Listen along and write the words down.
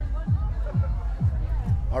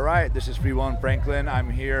All right, this is Free Will in Franklin. I'm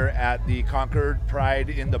here at the Concord Pride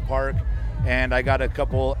in the Park, and I got a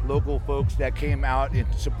couple local folks that came out in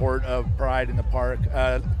support of Pride in the Park.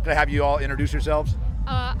 Can I have you all introduce yourselves?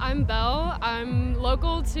 I'm Belle. I'm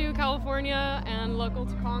local to California and local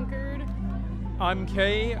to Concord. I'm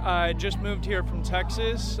Kay. I just moved here from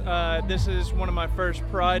Texas. This is one of my first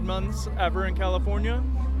Pride months ever in California.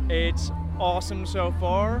 It's awesome so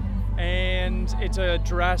far, and it's a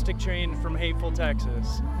drastic change from hateful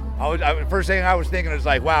Texas. First thing I was thinking is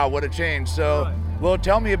like, wow, what a change. So, Right. Well,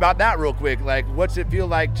 tell me about that real quick. Like, what's it feel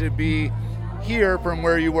like to be here from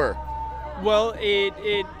where you were? Well,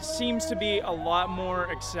 it seems to be a lot more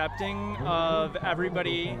accepting of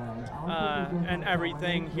everybody and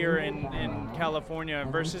everything here in California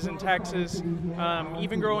versus in Texas.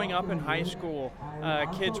 Even growing up in high school,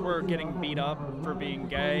 kids were getting beat up for being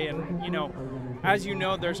gay, and as you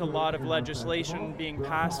know, there's a lot of legislation being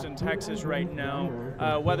passed in Texas right now,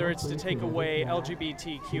 whether it's to take away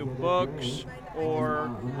LGBTQ books or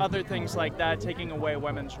other things like that, taking away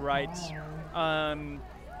women's rights.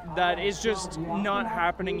 That is just not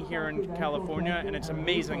happening here in California, and it's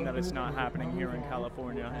amazing that it's not happening here in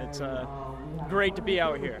California. It's great to be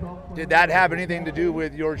out here. Did that have anything to do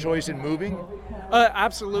with your choice in moving?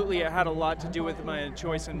 Absolutely, it had a lot to do with my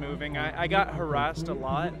choice in moving. I got harassed a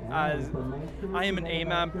lot, as I am an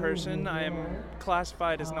AMAB person. I am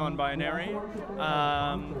classified as non-binary,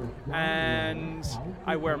 and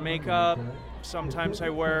I wear makeup. Sometimes I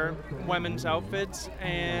wear women's outfits,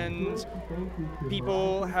 and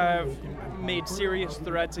people have made serious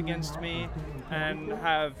threats against me and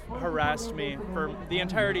have harassed me for the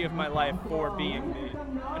entirety of my life for being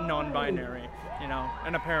non-binary,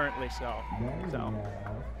 and apparently so.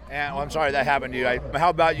 And I'm sorry that happened to you. How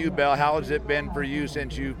about you, Belle? How has it been for you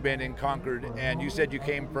since you've been in Concord? And you said you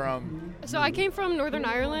came from... So I came from Northern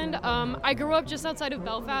Ireland. I grew up just outside of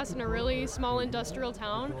Belfast in a really small industrial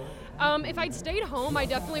town. If I'd stayed home, I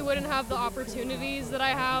definitely wouldn't have the opportunities that I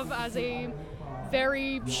have as a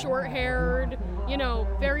very short-haired,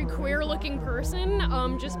 very queer-looking person,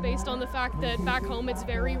 just based on the fact that back home it's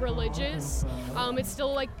very religious. It's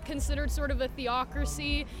still considered sort of a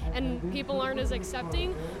theocracy, and people aren't as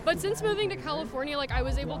accepting. But since moving to California, I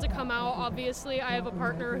was able to come out. Obviously, I have a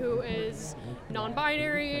partner who is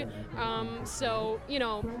non-binary, so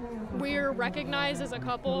we're recognized as a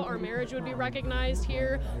couple. Our marriage would be recognized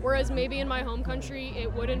here, whereas maybe in my home country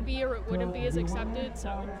it wouldn't be, or it wouldn't be as accepted.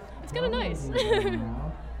 So it's kind of nice.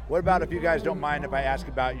 What about, if you guys don't mind, if I ask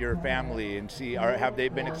about your family and see, have they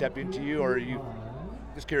been accepting to you, or are you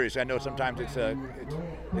just curious? I know sometimes it's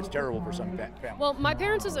terrible for some families. Well, my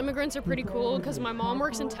parents as immigrants are pretty cool because my mom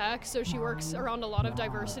works in tech, so she works around a lot of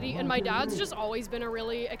diversity, and my dad's just always been a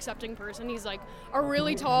really accepting person. He's a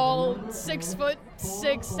really tall, 6'6",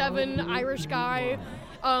 6'7" Irish guy.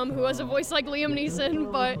 Who has a voice like Liam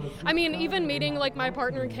Neeson, but I mean, even meeting my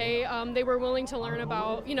partner Kay, they were willing to learn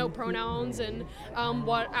about pronouns and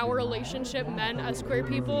what our relationship meant as queer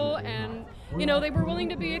people, and they were willing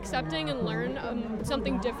to be accepting and learn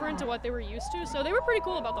something different to what they were used to. So they were pretty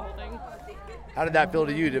cool about the whole thing. How did that feel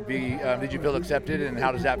to you to be? Did you feel accepted, and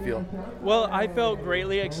how does that feel? Well, I felt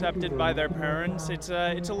greatly accepted by their parents. It's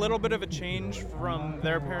a little bit of a change from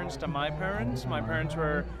their parents to my parents. My parents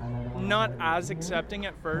were not as accepting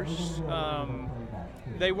at first.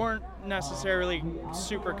 They weren't necessarily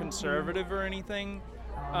super conservative or anything,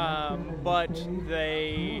 but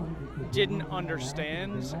they didn't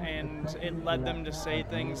understand, and it led them to say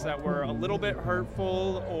things that were a little bit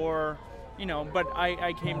hurtful, or but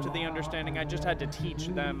I came to the understanding I just had to teach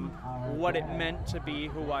them what it meant to be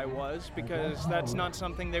who I was, because that's not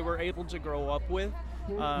something they were able to grow up with.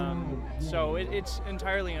 So it's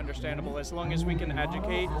entirely understandable as long as we can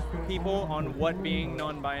educate people on what being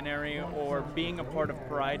non-binary or being a part of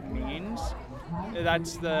Pride means.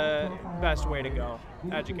 That's the best way to go,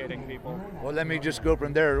 educating people. Well, let me just go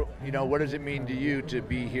from there. What does it mean to you to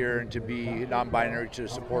be here and to be non-binary, to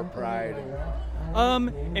support Pride?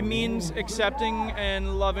 It means accepting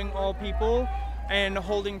and loving all people and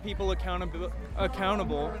holding people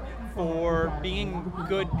accountable for being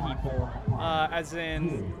good people, as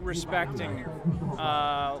in respecting,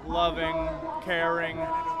 loving, caring,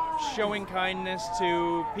 showing kindness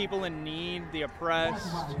to people in need, the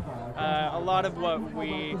oppressed. A lot of what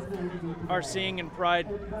we are seeing in Pride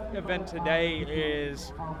event today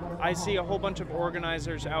is I see a whole bunch of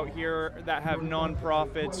organizers out here that have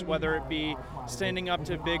nonprofits, whether it be standing up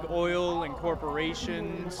to big oil and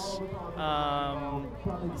corporations,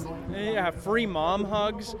 free mom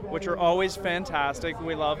hugs, which are always fantastic.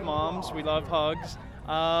 We love moms, we love hugs.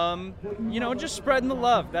 Just spreading the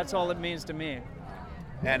love, that's all it means to me.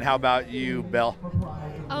 And how about you, Belle?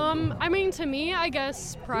 I mean, to me, I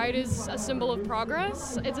guess pride is a symbol of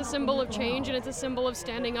progress. It's a symbol of change, and it's a symbol of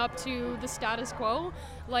standing up to the status quo.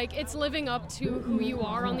 Like, it's living up to who you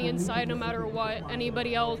are on the inside, no matter what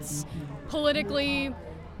anybody else politically,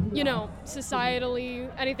 societally,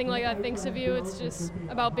 anything like that thinks of you. It's just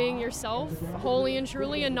about being yourself, wholly and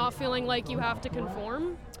truly, and not feeling like you have to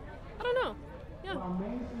conform. I don't know. Yeah.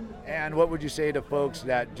 And what would you say to folks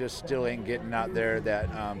that just still ain't getting out there, that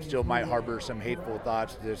still might harbor some hateful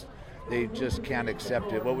thoughts, they just can't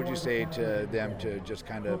accept it? What would you say to them to just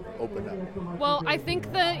kind of open up? Well, I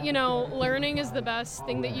think that, learning is the best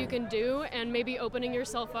thing that you can do, and maybe opening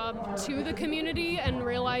yourself up to the community and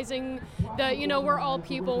realizing that, we're all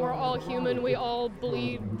people, we're all human, we all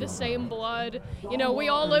bleed the same blood, we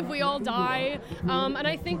all live, we all die. And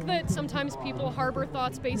I think that sometimes people harbor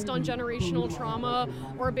thoughts based on generational trauma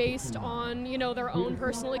or based on, their own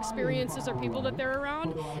personal experiences or people that they're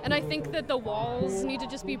around. And I think that the walls need to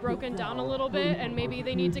just be broken down a little bit, and maybe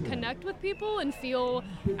they need to connect with people and feel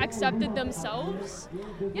accepted themselves.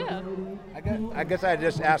 Yeah. I guess I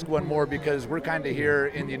just ask one more, because we're kind of here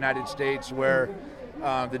in the United States where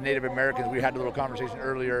the Native Americans, we had a little conversation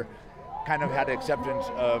earlier, kind of had acceptance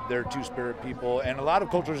of their two-spirit people, and a lot of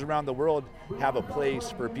cultures around the world have a place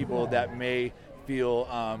for people that may feel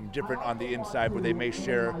different on the inside, where they may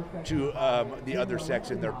share to the other sex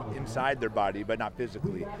inside their body, but not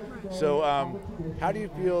physically. So how do you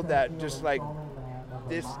feel that just like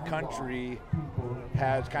this country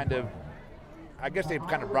has kind of, I guess they've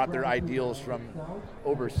kind of brought their ideals from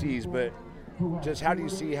overseas, but just how do you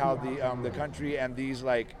see how the country and these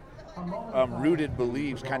rooted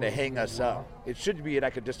beliefs kind of hang us up? It should be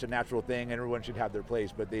just a natural thing, and everyone should have their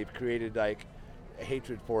place, but they've created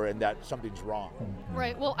hatred for it, and that something's wrong.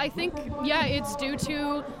 Right. Well, I think, it's due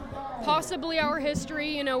to possibly our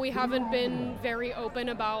history. We haven't been very open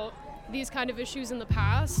about these kind of issues in the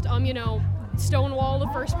past. Stonewall, the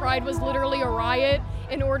first Pride, was literally a riot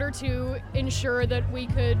in order to ensure that we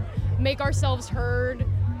could make ourselves heard,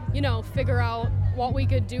 figure out what we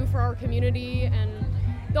could do for our community. And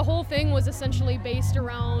the whole thing was essentially based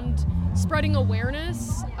around spreading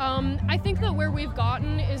awareness. I think that where we've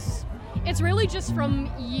gotten is, it's really just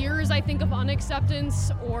from years, I think, of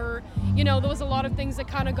unacceptance, or, there was a lot of things that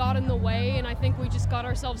kind of got in the way, and I think we just got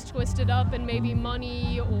ourselves twisted up in maybe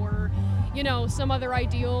money or, some other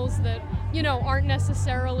ideals that, aren't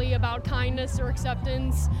necessarily about kindness or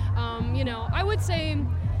acceptance. I would say,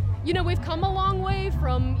 we've come a long way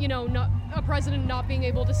from, a president not being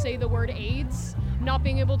able to say the word AIDS, not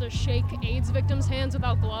being able to shake AIDS victims' hands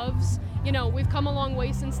without gloves. We've come a long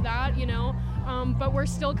way since that, but we're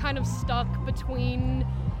still kind of stuck between,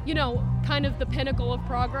 kind of the pinnacle of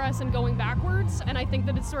progress and going backwards. And I think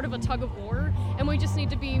that it's sort of a tug of war, and we just need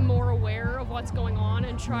to be more aware of what's going on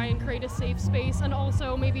and try and create a safe space, and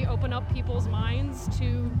also maybe open up people's minds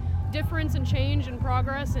to difference and change and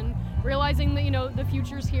progress, and realizing that, the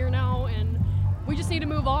future's here now, and we just need to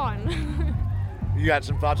move on. You got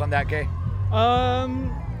some thoughts on that, Kay?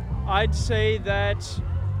 I'd say that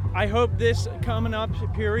I hope this coming up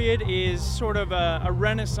period is sort of a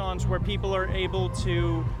renaissance where people are able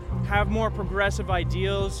to have more progressive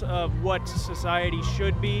ideals of what society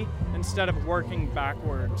should be instead of working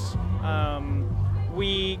backwards.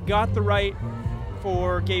 We got the right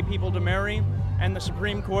for gay people to marry, and the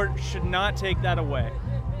Supreme Court should not take that away.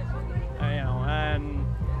 And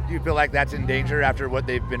do you feel like that's in danger after what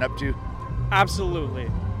they've been up to?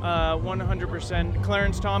 Absolutely. 100%.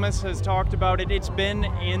 Clarence Thomas has talked about it. It's been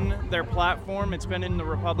in their platform. It's been in the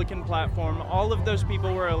Republican platform. All of those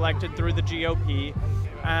people were elected through the GOP.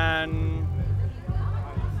 And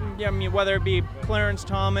whether it be Clarence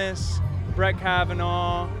Thomas, Brett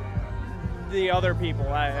Kavanaugh, the other people,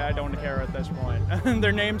 I don't care at this point.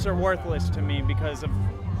 Their names are worthless to me because of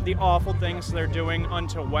the awful things they're doing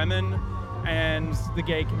unto women and the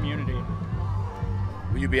gay community.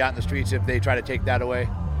 Will you be out in the streets if they try to take that away?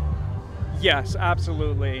 Yes,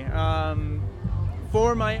 absolutely.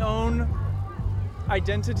 For my own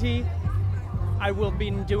identity, I will be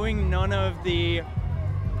doing none of the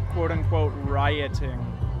quote-unquote rioting.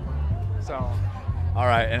 So. All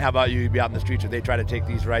right, and how about you? You'd be out in the streets if they try to take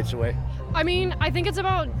these rights away? I mean, I think it's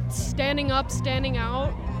about standing up, standing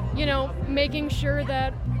out, making sure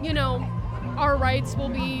that, our rights will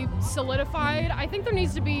be solidified. I think there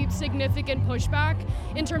needs to be significant pushback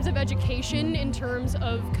in terms of education, in terms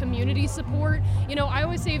of community support. You know, I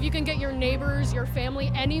always say if you can get your neighbors, your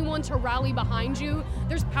family, anyone to rally behind you,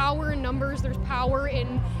 there's power in numbers, there's power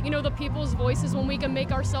in, you know, the people's voices when we can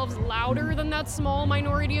make ourselves louder than that small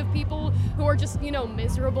minority of people who are just, you know,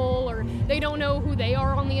 miserable, or they don't know who they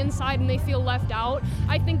are on the inside and they feel left out.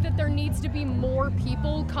 I think that there needs to be more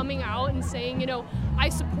people coming out and saying, you know, I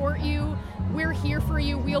support you, we're here for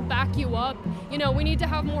you, we'll back you up. You know, we need to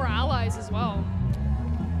have more allies as well.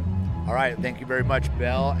 All right, thank you very much,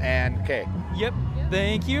 Belle and Kay. Yep,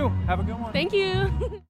 thank you. Have a good one. Thank you.